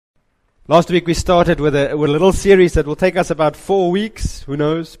Last week we started with a little series that will take us about 4 weeks, who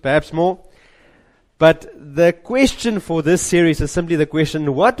knows, perhaps more. But the question for this series is simply the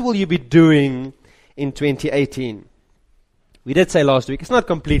question, what will you be doing in 2018? We did say last week, it's not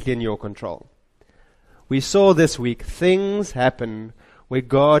completely in your control. We saw this week, things happen where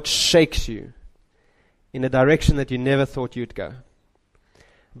God shakes you in a direction that you never thought you'd go.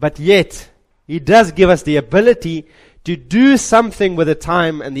 But yet, He does give us the ability to do something with the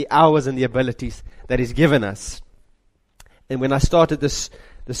time and the hours and the abilities that He's given us. And when I started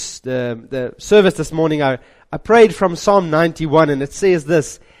the service this morning, I prayed from Psalm 91, and it says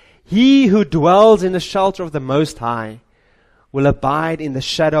this: He who dwells in the shelter of the Most High will abide in the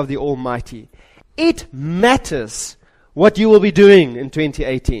shadow of the Almighty. It matters what you will be doing in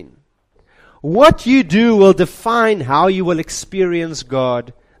 2018. What you do will define how you will experience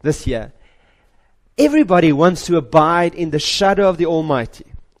God this year. Everybody wants to abide in the shadow of the Almighty,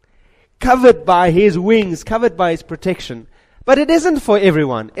 covered by His wings, covered by His protection. But it isn't for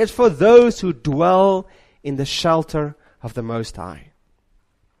everyone. It's for those who dwell in the shelter of the Most High.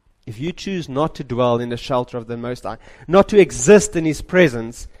 If you choose not to dwell in the shelter of the Most High, not to exist in His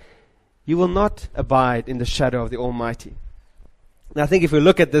presence, you will not abide in the shadow of the Almighty. And I think if we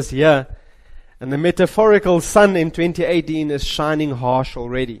look at this year, and the metaphorical sun in 2018 is shining harsh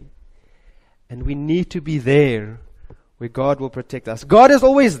already. And we need to be there where God will protect us. God is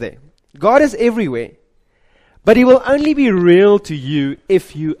always there. God is everywhere. But He will only be real to you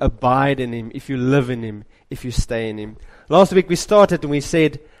if you abide in Him, if you live in Him, if you stay in Him. Last week we started and we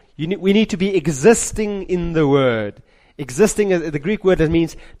said we need to be existing in the Word. Existing, the Greek word, that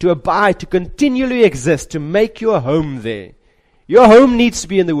means to abide, to continually exist, to make your home there. Your home needs to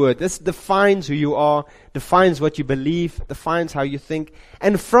be in the Word. This defines who you are, defines what you believe, defines how you think.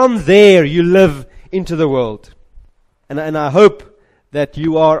 And from there, you live into the world. And I hope that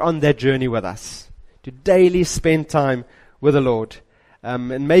you are on that journey with us, to daily spend time with the Lord.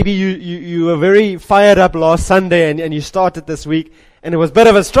 And maybe you were very fired up last Sunday and you started this week, and it was a bit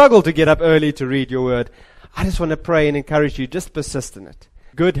of a struggle to get up early to read your Word. I just want to pray and encourage you, just persist in it.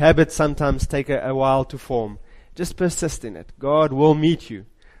 Good habits sometimes take a while to form. Just persist in it. God will meet you.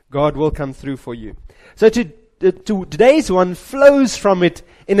 God will come through for you. So today's one flows from it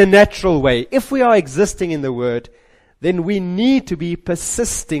in a natural way. If we are existing in the Word, then we need to be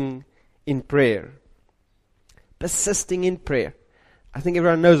persisting in prayer. Persisting in prayer. I think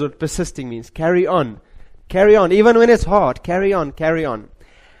everyone knows what persisting means. Carry on. Carry on. Even when it's hard, carry on, carry on.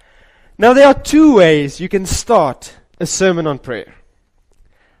 Now there are two ways you can start a sermon on prayer.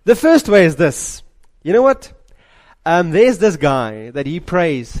 The first way is this. You know what? There's this guy that he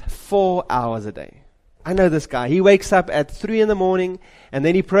prays 4 hours a day. I know this guy. He wakes up at 3 a.m, and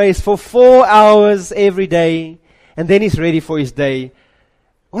then he prays for 4 hours every day, and then he's ready for his day.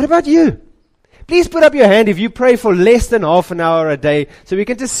 What about you? Please put up your hand if you pray for less than half an hour a day, so we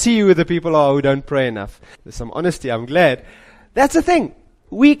can just see who the people are who don't pray enough. There's some honesty, I'm glad. That's the thing.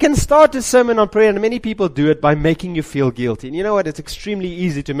 We can start a sermon on prayer, and many people do it by making you feel guilty. And you know what? It's extremely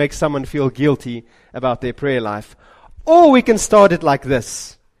easy to make someone feel guilty about their prayer life. Or we can start it like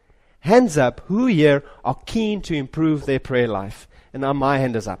this. Hands up, who here are keen to improve their prayer life? And now my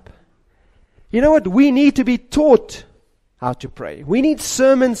hand is up. You know what? We need to be taught how to pray. We need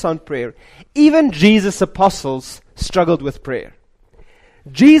sermons on prayer. Even Jesus' apostles struggled with prayer.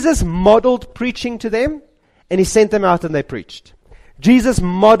 Jesus modeled preaching to them, and He sent them out and they preached. Jesus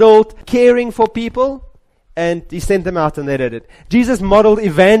modeled caring for people, and He sent them out and they did it. Jesus modeled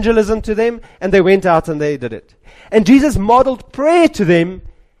evangelism to them, and they went out and they did it. And Jesus modeled prayer to them,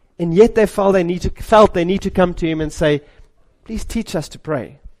 and yet they felt they need to come to Him and say, please teach us to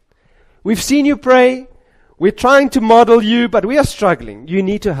pray. We've seen you pray. We're trying to model you, but we are struggling. You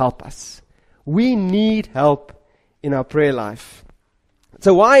need to help us. We need help in our prayer life.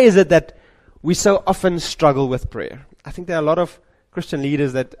 So why is it that we so often struggle with prayer? I think there are a lot of Christian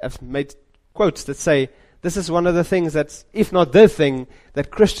leaders that have made quotes that say, this is one of the things that's, if not the thing,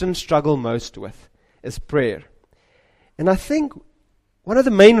 that Christians struggle most with, is prayer. And I think one of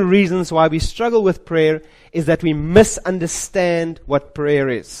the main reasons why we struggle with prayer is that we misunderstand what prayer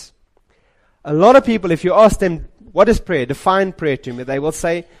is. A lot of people, if you ask them, what is prayer? Define prayer to me. They will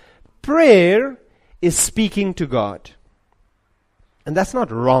say, prayer is speaking to God. And that's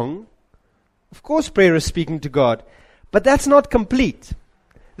not wrong. Of course prayer is speaking to God. But that's not complete.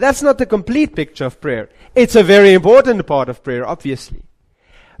 That's not the complete picture of prayer. It's a very important part of prayer, obviously.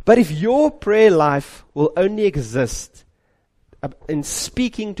 But if your prayer life will only exist in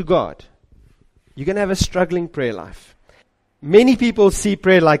speaking to God, you're going to have a struggling prayer life. Many people see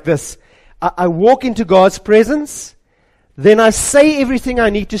prayer like this. I walk into God's presence, Then I say everything I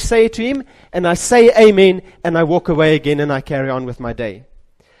need to say to him, and I say amen, and I walk away again, and I carry on with my day.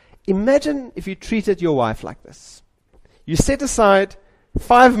 Imagine if you treated your wife like this. You set aside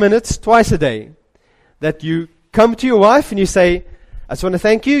 5 minutes twice a day that you come to your wife and you say, I just want to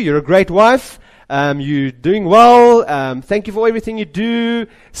thank you. You're a great wife. You're doing well. Thank you for everything you do.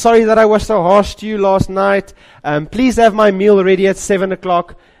 Sorry that I was so harsh to you last night. Please have my meal ready at 7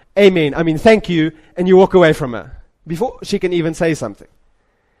 o'clock. Amen. I mean, thank you. And you walk away from her before she can even say something.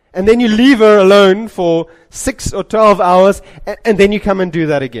 And then you leave her alone for 6 or 12 hours, and then you come and do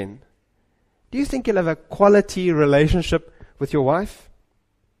that again. Do you think you'll have a quality relationship with your wife?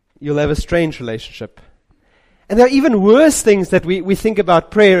 You'll have a strange relationship. And there are even worse things that we think about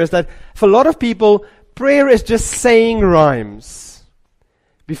prayer, is that for a lot of people, prayer is just saying rhymes.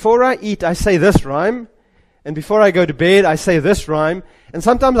 Before I eat, I say this rhyme. And before I go to bed, I say this rhyme. And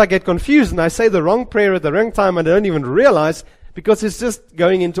sometimes I get confused and I say the wrong prayer at the wrong time and I don't even realize, because it's just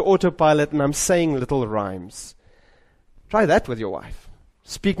going into autopilot and I'm saying little rhymes. Try that with your wife.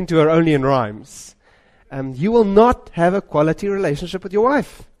 Speaking to her only in rhymes. You will not have a quality relationship with your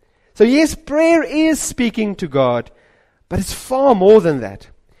wife. So yes, prayer is speaking to God, but it's far more than that.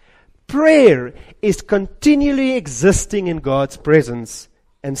 Prayer is continually existing in God's presence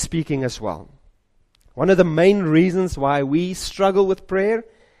and speaking as well. One of the main reasons why we struggle with prayer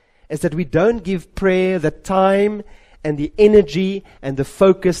is that we don't give prayer the time and the energy and the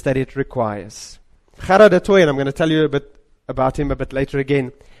focus that it requires. Gerard de Tooy, and I'm going to tell you a bit about him a bit later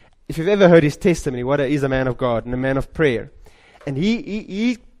again. If you've ever heard his testimony, he's a man of God and a man of prayer. And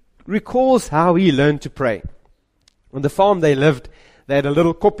he recalls how he learned to pray. On the farm they lived, they had a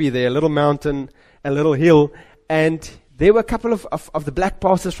little koppie there, a little mountain, a little hill, and there were a couple of the black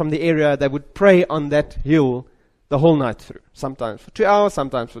pastors from the area that would pray on that hill the whole night through. Sometimes for 2 hours,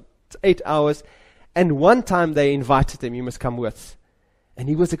 sometimes for 8 hours. And one time they invited him, you must come with. And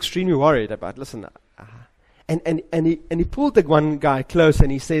he was extremely worried about, listen, and he pulled the one guy close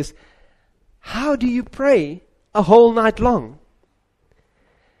and he says, how do you pray a whole night long?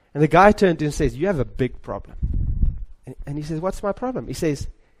 And the guy turned to him and says, you have a big problem. And he says, what's my problem? He says,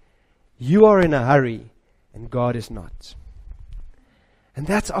 you are in a hurry and God is not. And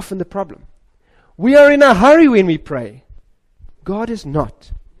that's often the problem. We are in a hurry when we pray. God is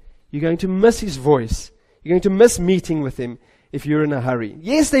not. You're going to miss His voice. You're going to miss meeting with Him if you're in a hurry.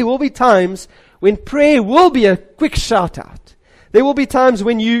 Yes, there will be times when prayer will be a quick shout out. There will be times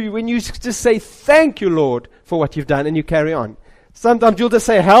when you just say, thank you, Lord, for what you've done, and you carry on. Sometimes you'll just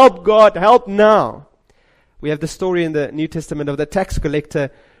say, help God, help now. We have the story in the New Testament of the tax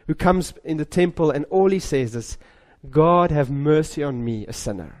collector who comes in the temple and all he says is, God, have mercy on me, a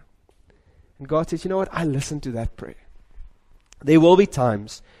sinner. And God says, you know what? I listen to that prayer. There will be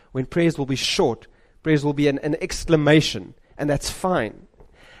times when prayers will be short. Prayers will be an exclamation, and that's fine.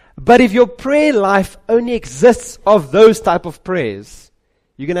 But if your prayer life only exists of those type of prayers,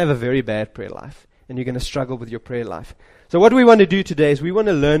 you're going to have a very bad prayer life, and you're going to struggle with your prayer life. So what we want to do today is we want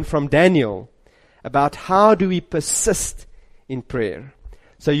to learn from Daniel about how do we persist in prayer.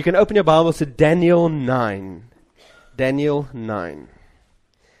 So you can open your Bibles to Daniel 9. Daniel 9.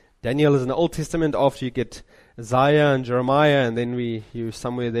 Daniel is in the Old Testament after you get Isaiah and Jeremiah, and then you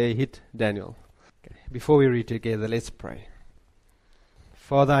somewhere there hit Daniel. Okay. Before we read together, let's pray.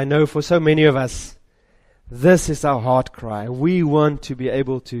 Father, I know for so many of us, this is our heart cry. We want to be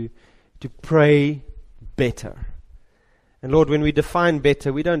able to pray better. And Lord, when we define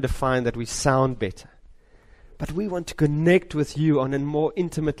better, we don't define that we sound better. But we want to connect with you on a more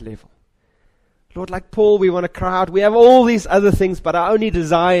intimate level. Lord, like Paul, we want to cry out. We have all these other things, but our only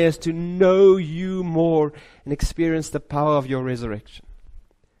desire is to know you more and experience the power of your resurrection.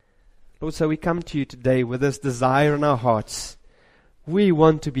 Lord, so we come to you today with this desire in our hearts. We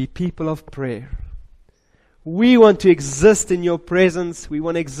want to be people of prayer. We want to exist in your presence. We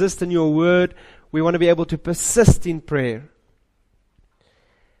want to exist in your word. We want to be able to persist in prayer.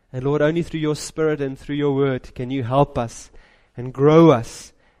 And Lord, only through your Spirit and through your word can you help us and grow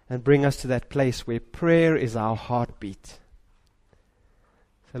us and bring us to that place where prayer is our heartbeat.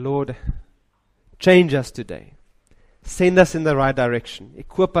 So Lord, change us today. Send us in the right direction.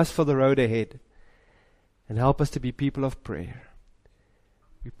 Equip us for the road ahead. And help us to be people of prayer.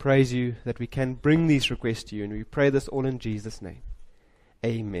 We praise you that we can bring these requests to you. And we pray this all in Jesus' name.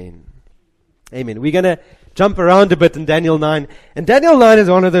 Amen. Amen. We're going to jump around a bit in Daniel 9. And Daniel 9 is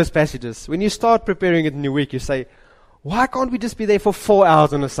one of those passages. When you start preparing it in your week, you say, why can't we just be there for 4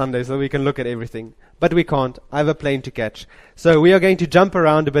 hours on a Sunday so we can look at everything? But we can't. I have a plane to catch. So we are going to jump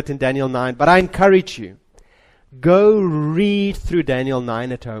around a bit in Daniel 9. But I encourage you, go read through Daniel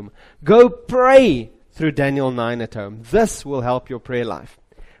 9 at home. Go pray through Daniel 9 at home. This will help your prayer life.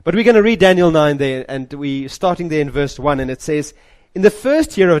 But we're going to read Daniel 9 there, and we're starting there in verse 1, and it says, "In the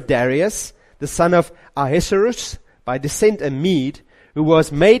first year of Darius, the son of Ahasuerus, by descent a Mede, who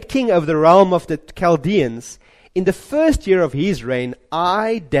was made king over the realm of the Chaldeans, in the first year of his reign,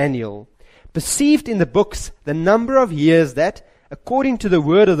 I, Daniel, perceived in the books the number of years that, according to the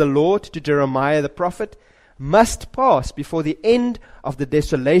word of the Lord to Jeremiah the prophet, must pass before the end of the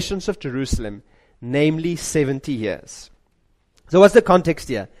desolations of Jerusalem, namely 70 years." So what's the context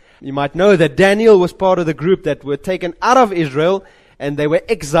here? You might know that Daniel was part of the group that were taken out of Israel, and they were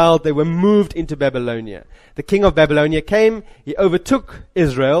exiled, they were moved into Babylonia. The king of Babylonia came, he overtook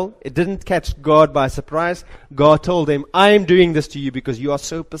Israel. It didn't catch God by surprise. God told him, "I am doing this to you because you are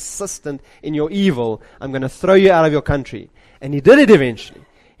so persistent in your evil. I'm going to throw you out of your country." And he did it eventually.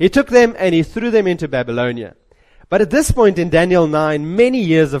 He took them and he threw them into Babylonia. But at this point in Daniel 9, many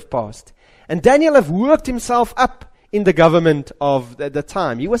years have passed. And Daniel have worked himself up in the government of the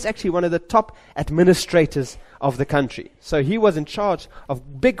time. He was actually one of the top administrators of the country. So he was in charge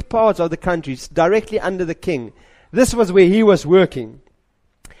of big parts of the country, directly under the king. This was where he was working.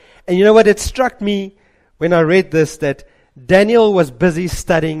 And you know what? It struck me when I read this that Daniel was busy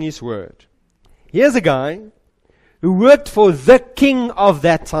studying his word. Here's a guy who worked for the king of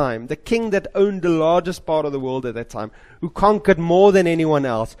that time, the king that owned the largest part of the world at that time, who conquered more than anyone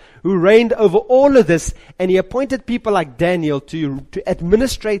else, who reigned over all of this, and he appointed people like Daniel to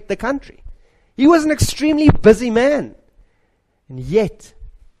administrate the country. He was an extremely busy man, and yet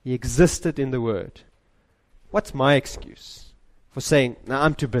he existed in the Word. What's my excuse for saying, "No,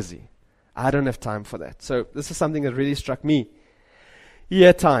 I'm too busy. I don't have time for that"? So this is something that really struck me. He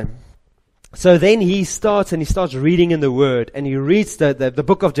had time. So then he starts reading in the Word, and he reads the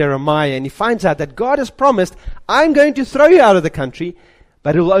book of Jeremiah, and he finds out that God has promised, "I'm going to throw you out of the country,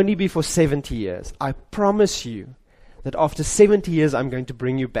 but it will only be for 70 years. I promise you that after 70 years, I'm going to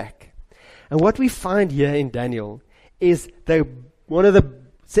bring you back." And what we find here in Daniel is one of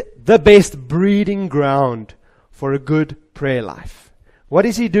the best breeding ground for a good prayer life. What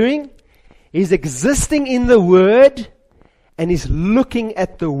is he doing? He's existing in the Word, and he's looking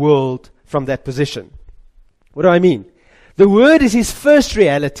at the world from that position. What do I mean? The Word is his first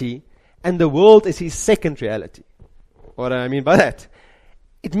reality, and the world is his second reality. What do I mean by that?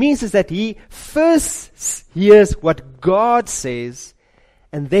 It means is that he first hears what God says,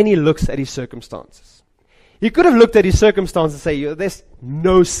 and then he looks at his circumstances. He could have looked at his circumstances and say, "There's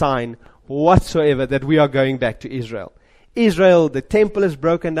no sign whatsoever that we are going back to Israel. Israel, the temple is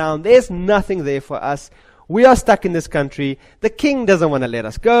broken down. There's nothing there for us. We are stuck in this country. The king doesn't want to let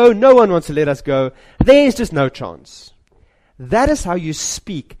us go. No one wants to let us go. There's just no chance." That is how you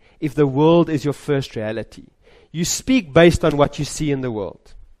speak if the world is your first reality. You speak based on what you see in the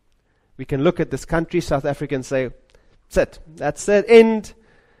world. We can look at this country, South Africa, and say, that's it, end.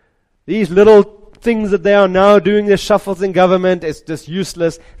 These little things that they are now doing, the shuffles in government, it's just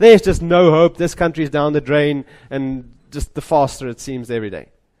useless. There's just no hope. This country is down the drain, and just the faster it seems every day.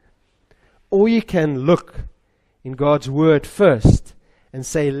 Or you can look in God's Word first and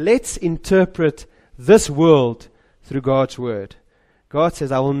say, let's interpret this world through God's Word. God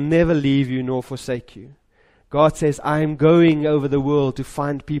says, "I will never leave you nor forsake you." God says, "I am going over the world to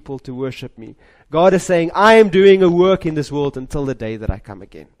find people to worship me." God is saying, "I am doing a work in this world until the day that I come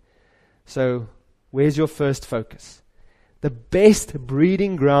again." So, where's your first focus? The best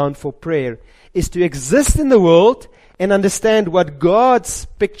breeding ground for prayer is to exist in the world and understand what God's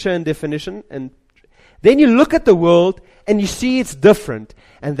picture and definition, and then you look at the world and you see it's different,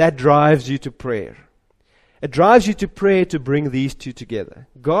 and that drives you to prayer. It drives you to prayer to bring these two together.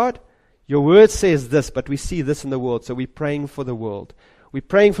 God, your word says this, but we see this in the world, so we're praying for the world. We're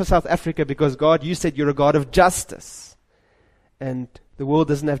praying for South Africa because, God, you said you're a God of justice. And the world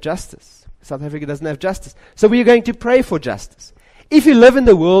doesn't have justice. South Africa doesn't have justice. So we're going to pray for justice. If you live in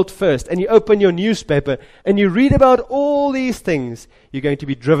the world first and you open your newspaper and you read about all these things, you're going to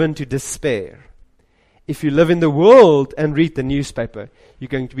be driven to despair. If you live in the world and read the newspaper, you're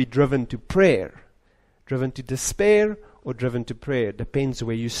going to be driven to prayer. Driven to despair or driven to prayer. Depends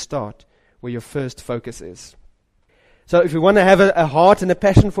where you start, where your first focus is. So if you want to have a heart and a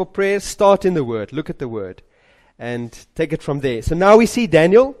passion for prayer, start in the Word. Look at the Word and take it from there. So now we see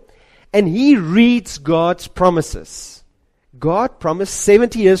Daniel, and he reads God's promises. God promised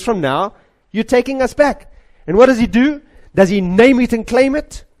 70 years from now, you're taking us back. And what does he do? Does he name it and claim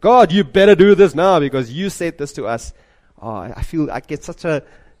it? God, you better do this now because you said this to us. Oh, I get such a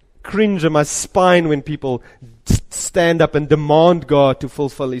cringe in my spine when people stand up and demand God to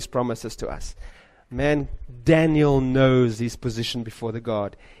fulfill his promises to us. Man, Daniel knows his position before the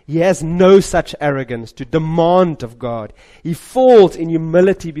God. He has no such arrogance to demand of God. He falls in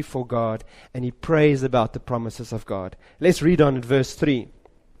humility before God, and he prays about the promises of God. Let's read on in verse 3.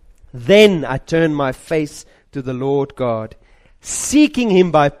 Then I turned my face to the Lord God, seeking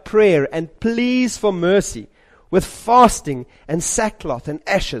him by prayer and pleas for mercy, with fasting and sackcloth and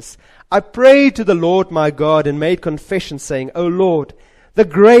ashes. I prayed to the Lord my God and made confession, saying, O Lord, the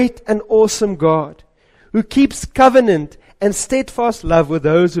great and awesome God, who keeps covenant and steadfast love with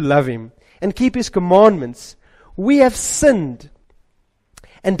those who love him and keep his commandments, we have sinned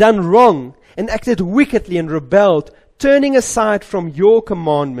and done wrong and acted wickedly and rebelled, turning aside from your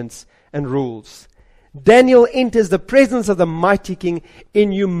commandments and rules. Daniel enters the presence of the mighty king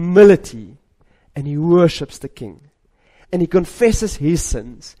in humility, and he worships the king. And he confesses his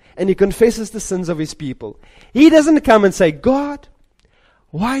sins, and he confesses the sins of his people. He doesn't come and say, God,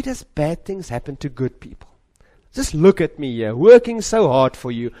 why does bad things happen to good people? Just look at me here, working so hard for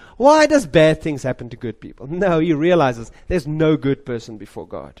you. Why does bad things happen to good people? No, he realizes there's no good person before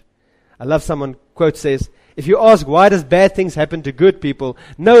God. I love someone, quote says, if you ask why does bad things happen to good people,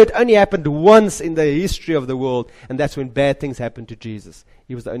 no, it only happened once in the history of the world, and that's when bad things happened to Jesus.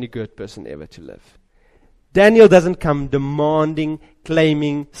 He was the only good person ever to live. Daniel doesn't come demanding,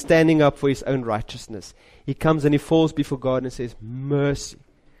 claiming, standing up for his own righteousness. He comes and he falls before God and says, mercy.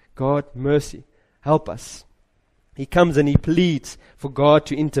 God, mercy. Help us. He comes and he pleads for God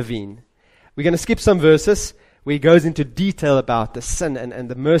to intervene. We're going to skip some verses where he goes into detail about the sin and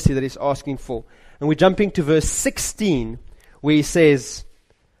the mercy that he's asking for. And we're jumping to verse 16 where he says,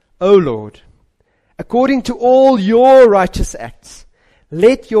 O Lord, according to all your righteous acts,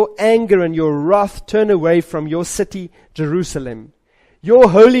 let your anger and your wrath turn away from your city, Jerusalem, your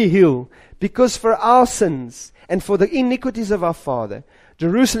holy hill, because for our sins and for the iniquities of our father,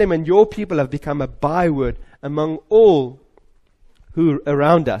 Jerusalem and your people have become a byword among all who are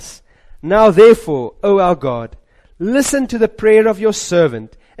around us. Now therefore, O our God, listen to the prayer of your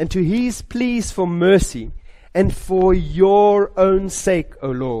servant and to his pleas for mercy, and for your own sake,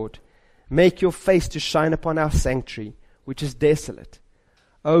 O Lord, make your face to shine upon our sanctuary, which is desolate.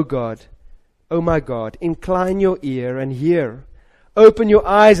 O God, O my God, incline your ear and hear. Open your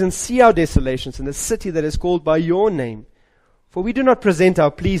eyes and see our desolations in the city that is called by your name. For we do not present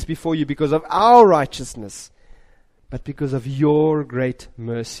our pleas before you because of our righteousness, but because of your great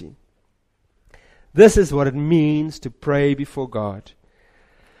mercy. This is what it means to pray before God.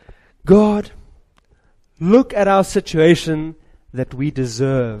 God, look at our situation that we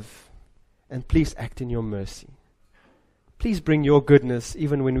deserve, and please act in your mercy. Please bring your goodness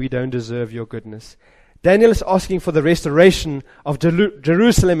even when we don't deserve your goodness. Daniel is asking for the restoration of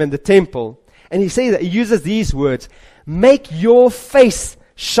Jerusalem and the temple. And he uses these words, make your face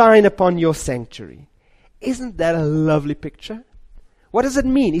shine upon your sanctuary. Isn't that a lovely picture? What does it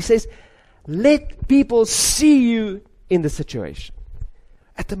mean? He says, let people see you in the situation.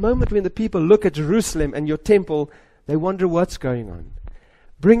 At the moment when the people look at Jerusalem and your temple, they wonder what's going on.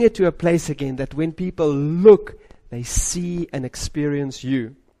 Bring it to a place again that when people look, they see and experience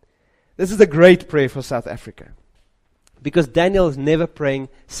you. This is a great prayer for South Africa, because Daniel is never praying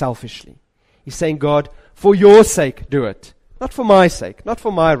selfishly. He's saying, God, for your sake, do it. Not for my sake, not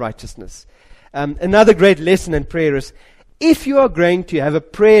for my righteousness. Another great lesson in prayer is, if you are going to have a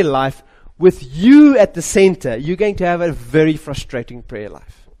prayer life with you at the center, you're going to have a very frustrating prayer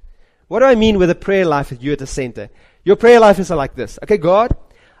life. What do I mean with a prayer life with you at the center? Your prayer life is like this. Okay, God,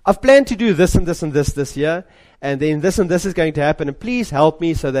 I've planned to do this and this and this year, and then this and this is going to happen, and please help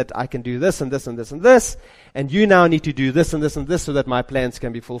me so that I can do this and this and this and this, and you now need to do this and this and this so that my plans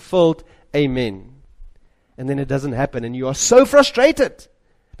can be fulfilled. Amen. And then it doesn't happen, and you are so frustrated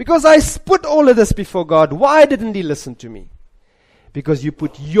because I put all of this before God. Why didn't He listen to me? Because you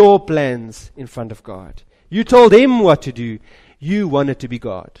put your plans in front of God. You told Him what to do. You wanted to be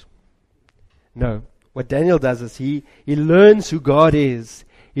God. No. What Daniel does is he learns who God is.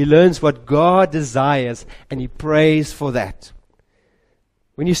 He learns what God desires, and he prays for that.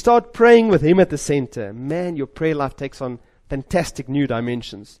 When you start praying with Him at the center, man, your prayer life takes on fantastic new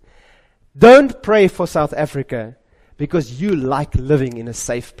dimensions. Don't pray for South Africa because you like living in a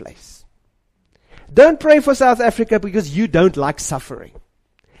safe place. Don't pray for South Africa because you don't like suffering.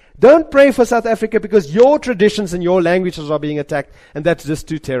 Don't pray for South Africa because your traditions and your languages are being attacked, and that's just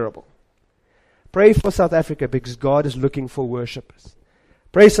too terrible. Pray for South Africa because God is looking for worshippers.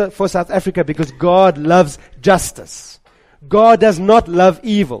 Pray for South Africa because God loves justice. God does not love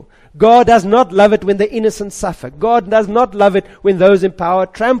evil. God does not love it when the innocent suffer. God does not love it when those in power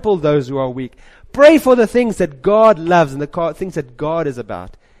trample those who are weak. Pray for the things that God loves and the things that God is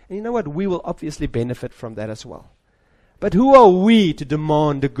about. And you know what? We will obviously benefit from that as well. But who are we to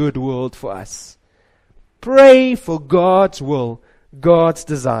demand a good world for us? Pray for God's will, God's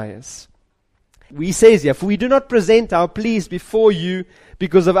desires. He says here, for we do not present our pleas before you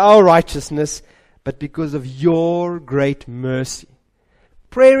because of our righteousness, but because of your great mercy.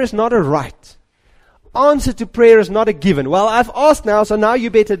 Prayer is not a right. Answer to prayer is not a given. Well, I've asked now, so now you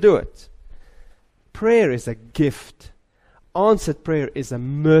better do it. Prayer is a gift. Answered prayer is a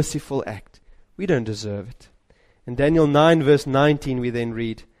merciful act. We don't deserve it. In Daniel 9 verse 19 we then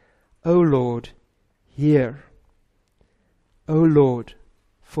read, O Lord, hear. O Lord,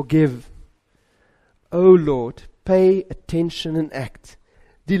 forgive. O Lord, pay attention and act.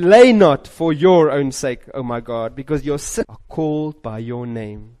 Delay not for your own sake, O my God, because your sins are called by your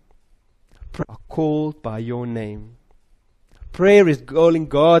name. Are called by your name. Prayer is calling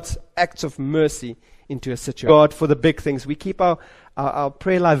God's acts of mercy into a situation. God, for the big things. We keep our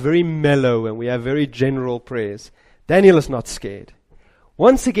prayer life very mellow and we have very general prayers. Daniel is not scared.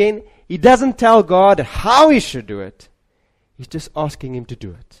 Once again, he doesn't tell God how he should do it. He's just asking him to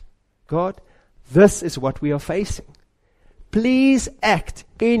do it. God, this is what we are facing. Please act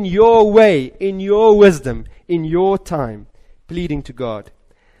in your way, in your wisdom, in your time, pleading to God.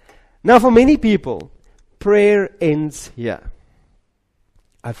 Now for many people, prayer ends here.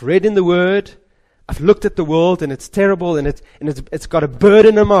 I've read in the Word, I've looked at the world and it's terrible and it's got a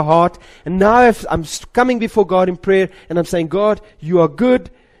burden in my heart. And now I'm coming before God in prayer and I'm saying, God, you are good,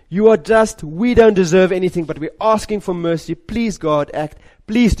 you are just, we don't deserve anything, but we're asking for mercy. Please, God, act.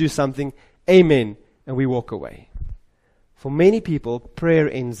 Please do something. Amen. And we walk away. For many people, prayer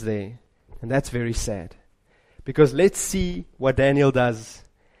ends there. And that's very sad. Because let's see what Daniel does.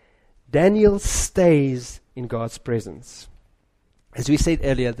 Daniel stays in God's presence. As we said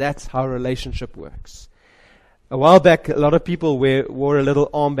earlier, that's how a relationship works. A while back, a lot of people wore a little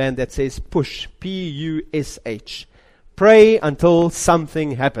armband that says push, P-U-S-H. Pray until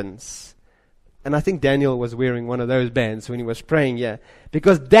something happens. And I think Daniel was wearing one of those bands when he was praying, yeah.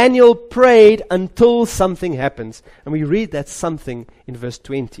 Because Daniel prayed until something happens. And we read that something in verse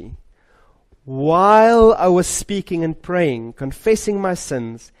 20. While I was speaking and praying, confessing my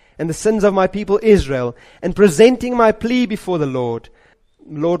sins, and the sins of my people Israel, and presenting my plea before the Lord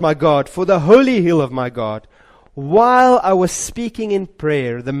my God, for the holy hill of my God. While I was speaking in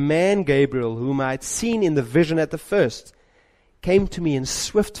prayer, the man Gabriel, whom I had seen in the vision at the first, came to me in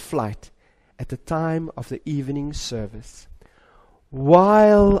swift flight at the time of the evening service.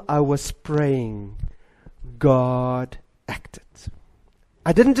 While I was praying, God acted.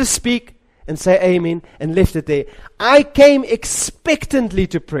 I didn't just speak and say amen and left it there. I came expectantly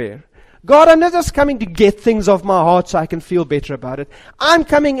to prayer. God, I'm not just coming to get things off my heart so I can feel better about it. I'm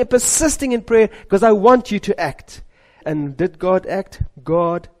coming and persisting in prayer because I want you to act. And did God act?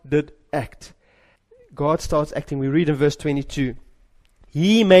 God did act. God starts acting. We read in verse 22.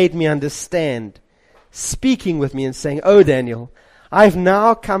 He made me understand, speaking with me and saying, Oh Daniel, I've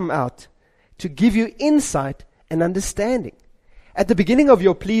now come out to give you insight and understanding. At the beginning of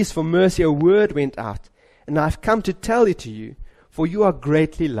your pleas for mercy, a word went out, and I've come to tell it to you, for you are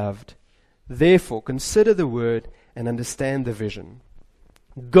greatly loved. Therefore, consider the word and understand the vision.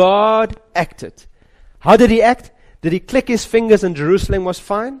 God acted. How did he act? Did he click his fingers and Jerusalem was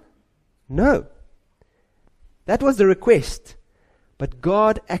fine? No. That was the request. But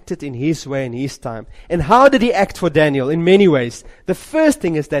God acted in his way in his time. And how did he act for Daniel? In many ways. The first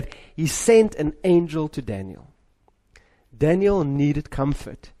thing is that he sent an angel to Daniel. Daniel needed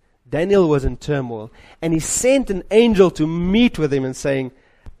comfort. Daniel was in turmoil. And he sent an angel to meet with him and saying,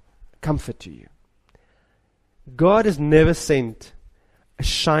 comfort to you. God has never sent a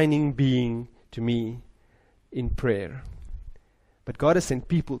shining being to me in prayer. But God has sent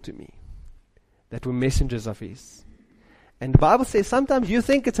people to me that were messengers of his. And the Bible says sometimes you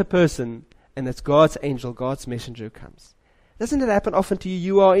think it's a person and it's God's angel, God's messenger who comes. Doesn't it happen often to you?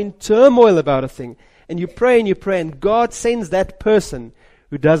 You are in turmoil about a thing and you pray and God sends that person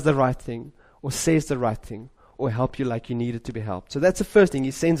who does the right thing or says the right thing or help you like you needed to be helped. So that's the first thing.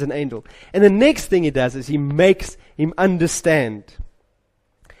 He sends an angel. And the next thing he does is he makes him understand.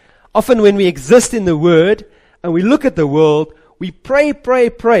 Often when we exist in the Word and we look at the world, we pray,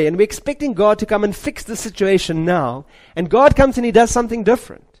 and we're expecting God to come and fix the situation now. And God comes and he does something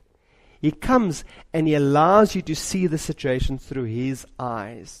different. He comes and he allows you to see the situation through his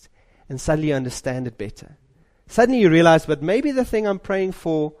eyes. And suddenly you understand it better. Suddenly you realize, but maybe the thing I'm praying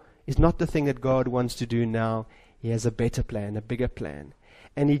for is not the thing that God wants to do now. He has a better plan, a bigger plan.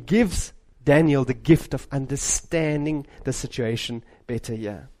 And he gives Daniel the gift of understanding the situation better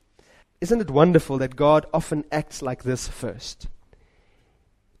here. Isn't it wonderful that God often acts like this first?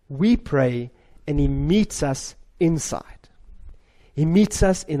 we pray and He meets us inside. He meets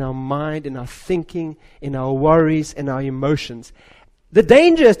us in our mind, in our thinking, in our worries, in our emotions. The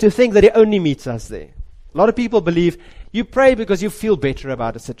danger is to think that He only meets us there. A lot of people believe you pray because you feel better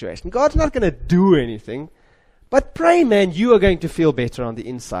about a situation. God's not going to do anything. But pray, man, you are going to feel better on the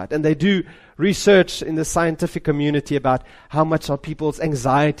inside. And they do research in the scientific community about how much are people's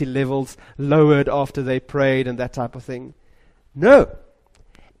anxiety levels lowered after they prayed and that type of thing. No.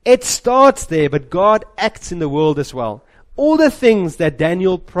 It starts there, but God acts in the world as well. All the things that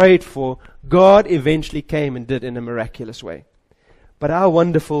Daniel prayed for, God eventually came and did in a miraculous way. But how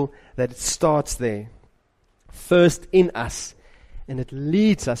wonderful that it starts there. First in us. And it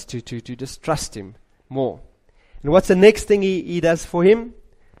leads us to just trust Him more. And what's the next thing he does for him?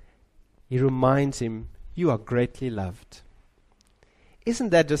 He reminds him, you are greatly loved.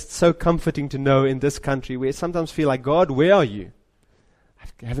 Isn't that just so comforting to know in this country where sometimes feel like, God, where are you?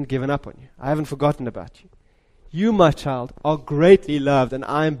 I haven't given up on you. I haven't forgotten about you. You, my child, are greatly loved and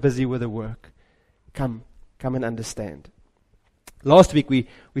I am busy with the work. Come and understand. Last week we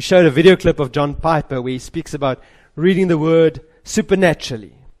showed a video clip of John Piper where he speaks about reading the Word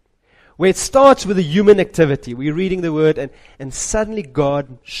supernaturally. Where it starts with a human activity. We're reading the Word and suddenly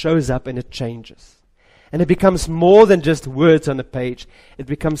God shows up and it changes. And it becomes more than just words on a page. It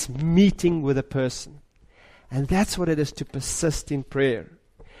becomes meeting with a person. And that's what it is to persist in prayer.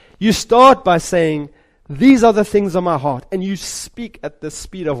 You start by saying, these are the things on my heart. And you speak at the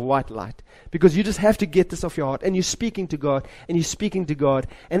speed of white light. Because you just have to get this off your heart. And you're speaking to God. And you're speaking to God.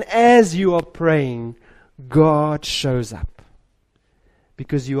 And as you are praying, God shows up.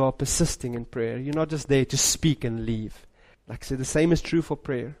 Because you are persisting in prayer. You're not just there to speak and leave. Like I said, the same is true for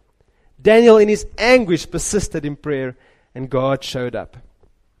prayer. Daniel in his anguish persisted in prayer and God showed up.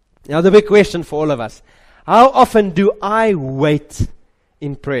 Now the big question for all of us. How often do I wait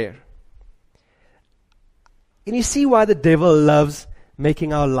in prayer? Can you see why the devil loves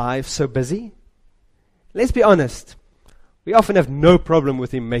making our lives so busy? Let's be honest. We often have no problem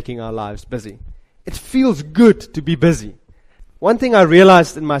with him making our lives busy. It feels good to be busy. One thing I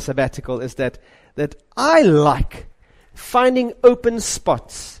realized in my sabbatical is that I like finding open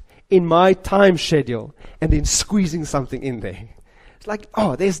spots in my time schedule and then squeezing something in there. It's like,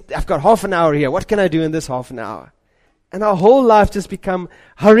 I've got half an hour here. What can I do in this half an hour? And our whole life just become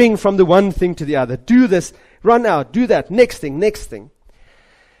hurrying from the one thing to the other. Do this, run out, do that, next thing. And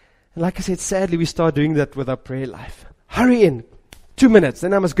like I said, sadly, we start doing that with our prayer life. Hurry in, 2 minutes,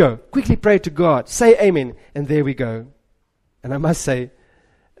 then I must go. Quickly pray to God, say amen, and there we go. And I must say,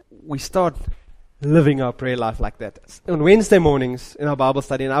 we start living our prayer life like that. On Wednesday mornings in our Bible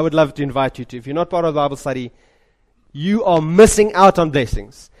study, and I would love to invite you to, if you're not part of the Bible study, you are missing out on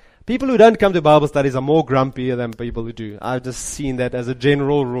blessings. People who don't come to Bible studies are more grumpier than people who do. I've just seen that as a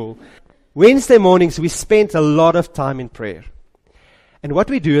general rule. Wednesday mornings, we spent a lot of time in prayer. And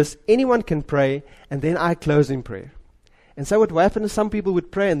what we do is, anyone can pray, and then I close in prayer. And so what will happen is some people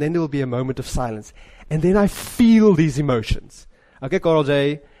would pray, and then there will be a moment of silence. And then I feel these emotions. Okay, Coral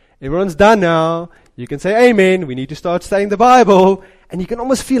J, everyone's done now. You can say amen. We need to start studying the Bible. And you can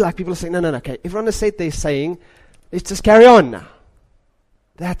almost feel like people are saying, no, okay. Everyone has said they're saying, let's just carry on now.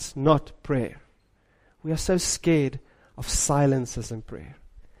 That's not prayer. We are so scared of silences in prayer.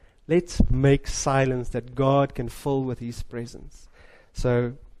 Let's make silence that God can fill with His presence.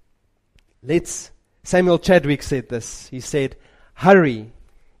 So, Samuel Chadwick said this. He said, hurry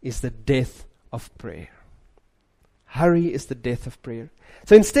is the death of prayer. Hurry is the death of prayer.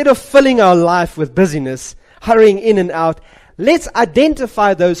 So instead of filling our life with busyness, hurrying in and out, let's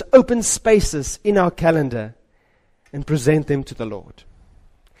identify those open spaces in our calendar and present them to the Lord.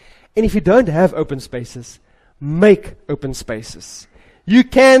 And if you don't have open spaces, make open spaces. You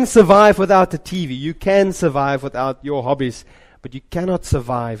can survive without the TV. You can survive without your hobbies, but you cannot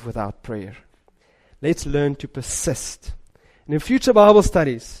survive without prayer. Let's learn to persist. And in future Bible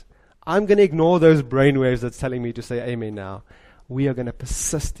studies, I'm going to ignore those brainwaves that's telling me to say amen now. We are going to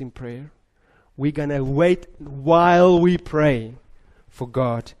persist in prayer. We're going to wait while we pray for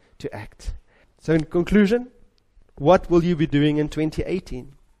God to act. So in conclusion, what will you be doing in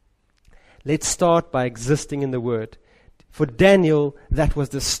 2018? Let's start by existing in the Word. For Daniel, that was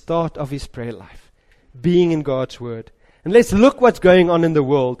the start of his prayer life, being in God's Word. And let's look what's going on in the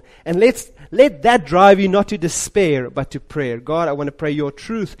world. And let that drive you not to despair, but to prayer. God, I want to pray your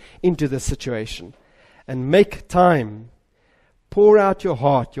truth into this situation. And make time. Pour out your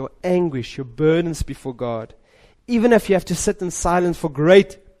heart, your anguish, your burdens before God. Even if you have to sit in silence for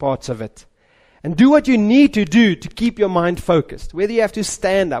great parts of it. And do what you need to do to keep your mind focused. Whether you have to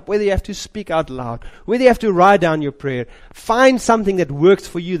stand up, whether you have to speak out loud, whether you have to write down your prayer. Find something that works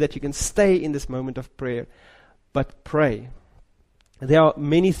for you that you can stay in this moment of prayer. But pray. There are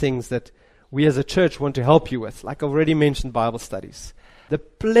many things that we as a church want to help you with. Like I've already mentioned, Bible studies. The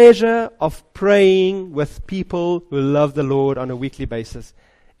pleasure of praying with people who love the Lord on a weekly basis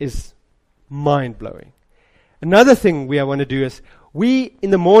is mind-blowing. Another thing we want to do is, we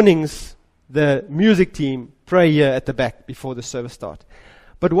in the mornings, the music team, pray here at the back before the service starts.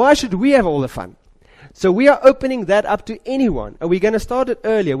 But why should we have all the fun? So we are opening that up to anyone. And we're going to start it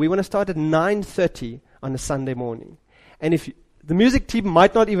earlier. We want to start at 9:30 on a Sunday morning. And if the music team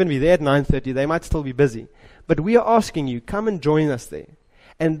might not even be there at 9:30, they might still be busy. But we are asking you, come and join us there.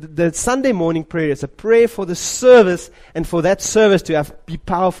 And the Sunday morning prayer is a prayer for the service and for that service to be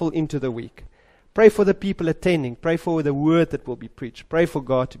powerful into the week. Pray for the people attending. Pray for the word that will be preached. Pray for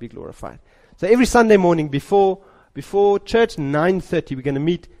God to be glorified. So every Sunday morning before church, 9:30, we're going to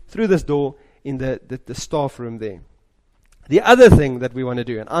meet through this door in the staff room there. The other thing that we want to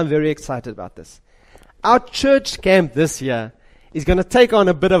do, and I'm very excited about this, our church camp this year is going to take on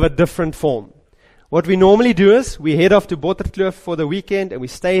a bit of a different form. What we normally do is we head off to Botterkloof for the weekend and we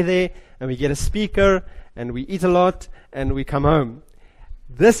stay there and we get a speaker and we eat a lot and we come home.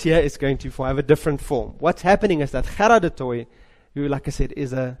 This year is going to have a different form. What's happening is that Gerard de Toy, who, like I said,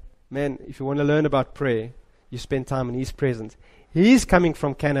 is a man, if you want to learn about prayer, you spend time in his presence. He's coming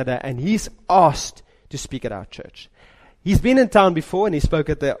from Canada and he's asked to speak at our church. He's been in town before and he spoke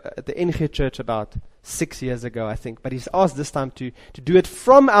at the NG church about 6 years ago, I think. But he's asked this time to do it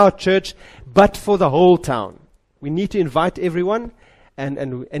from our church, but for the whole town. We need to invite everyone.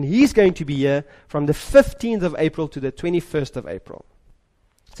 And he's going to be here from the 15th of April to the 21st of April.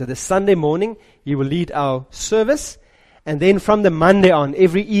 So the Sunday morning, he will lead our service. And then from the Monday on,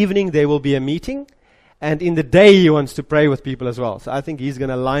 every evening there will be a meeting. And in the day he wants to pray with people as well. So I think he's going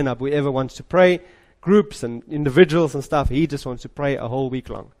to line up whoever wants to pray, groups and individuals and stuff. He just wants to pray a whole week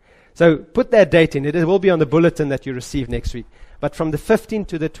long. So put that date in. It will be on the bulletin that you receive next week. But from the 15th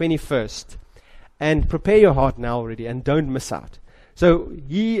to the 21st. And prepare your heart now already and don't miss out. So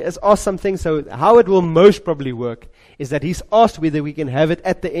he has asked something. So how it will most probably work is that he's asked whether we can have it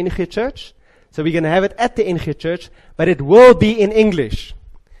at the NG church. So we're going to have it at the NG church, but it will be in English.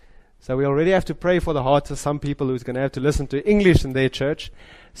 So we already have to pray for the hearts of some people who's going to have to listen to English in their church.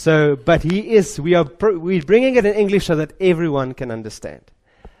 So, but we're bringing it in English so that everyone can understand.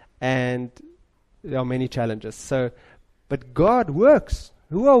 And there are many challenges. So, but God works.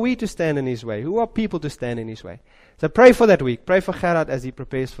 Who are we to stand in His way? Who are people to stand in His way? So pray for that week. Pray for Gerard as he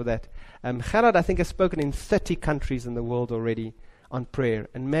prepares for that. Gerard, I think, has spoken in 30 countries in the world already on prayer.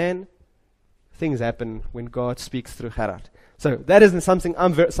 And man, things happen when God speaks through Gerard. So that is something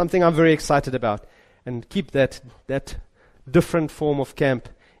I'm very excited about. And keep that different form of camp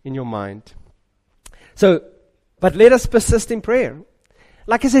in your mind. So, but let us persist in prayer.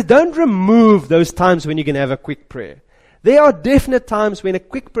 Like I said, don't remove those times when you can have a quick prayer. There are definite times when a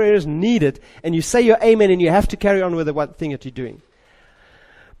quick prayer is needed and you say your amen and you have to carry on with the one thing that you're doing.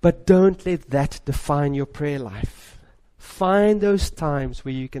 But don't let that define your prayer life. Find those times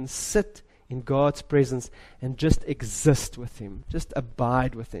where you can sit in God's presence and just exist with Him. Just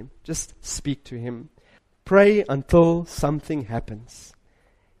abide with Him. Just speak to Him. Pray until something happens.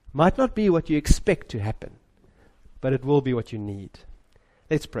 Might not be what you expect to happen, but it will be what you need.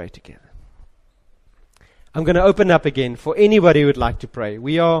 Let's pray together. I'm going to open up again for anybody who would like to pray.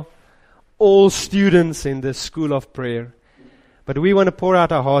 We are all students in the school of prayer, but we want to pour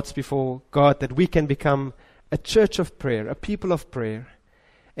out our hearts before God that we can become a church of prayer, a people of prayer.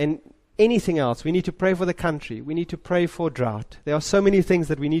 And anything else, we need to pray for the country. We need to pray for drought. There are so many things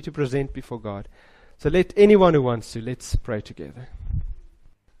that we need to present before God. So let anyone who wants to, let's pray together.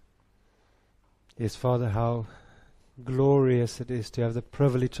 Yes, Father, how glorious it is to have the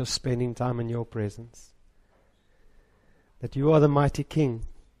privilege of spending time in your presence. That you are the mighty King,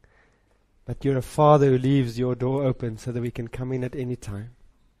 but you're a Father who leaves your door open so that we can come in at any time.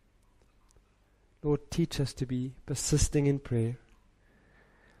 Lord, teach us to be persisting in prayer.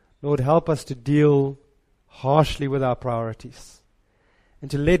 Lord, help us to deal harshly with our priorities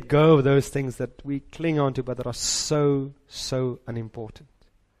and to let go of those things that we cling on to but that are so, so unimportant.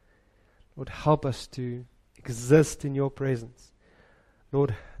 Lord, help us to exist in your presence.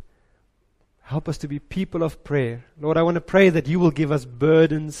 Lord, help us to be people of prayer. Lord, I want to pray that you will give us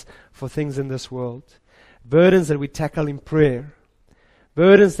burdens for things in this world. Burdens that we tackle in prayer.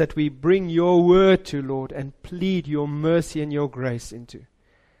 Burdens that we bring your word to, Lord, and plead your mercy and your grace into.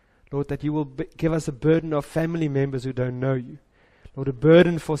 Lord, that you will give us a burden of family members who don't know you. Lord, a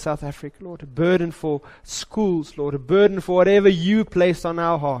burden for South Africa, Lord, a burden for schools, Lord, a burden for whatever you placed on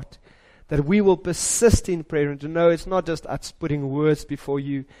our heart, that we will persist in prayer and to know it's not just us putting words before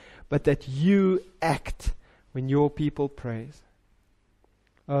you, but that you act when your people praise.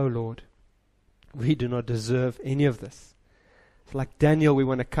 Oh Lord, we do not deserve any of this. It's like Daniel, we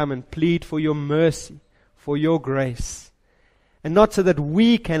want to come and plead for your mercy, for your grace. And not so that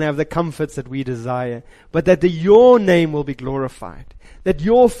we can have the comforts that we desire, but that your name will be glorified. That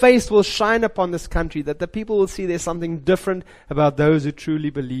your face will shine upon this country, that the people will see there's something different about those who truly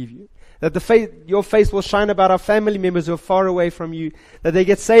believe you. That your face will shine about our family members who are far away from you, that they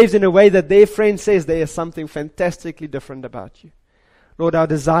get saved in a way that their friend says there is something fantastically different about you. Lord, our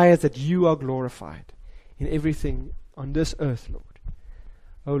desire is that you are glorified in everything on this earth, Lord.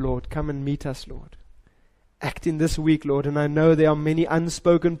 Oh Lord, come and meet us, Lord. Act in this week, Lord, and I know there are many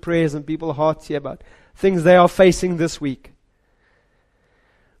unspoken prayers in people's hearts here about things they are facing this week.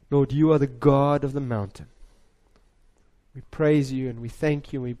 Lord, you are the God of the mountain. We praise you and we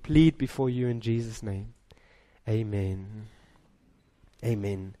thank you and we plead before you in Jesus' name. Amen.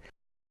 Amen.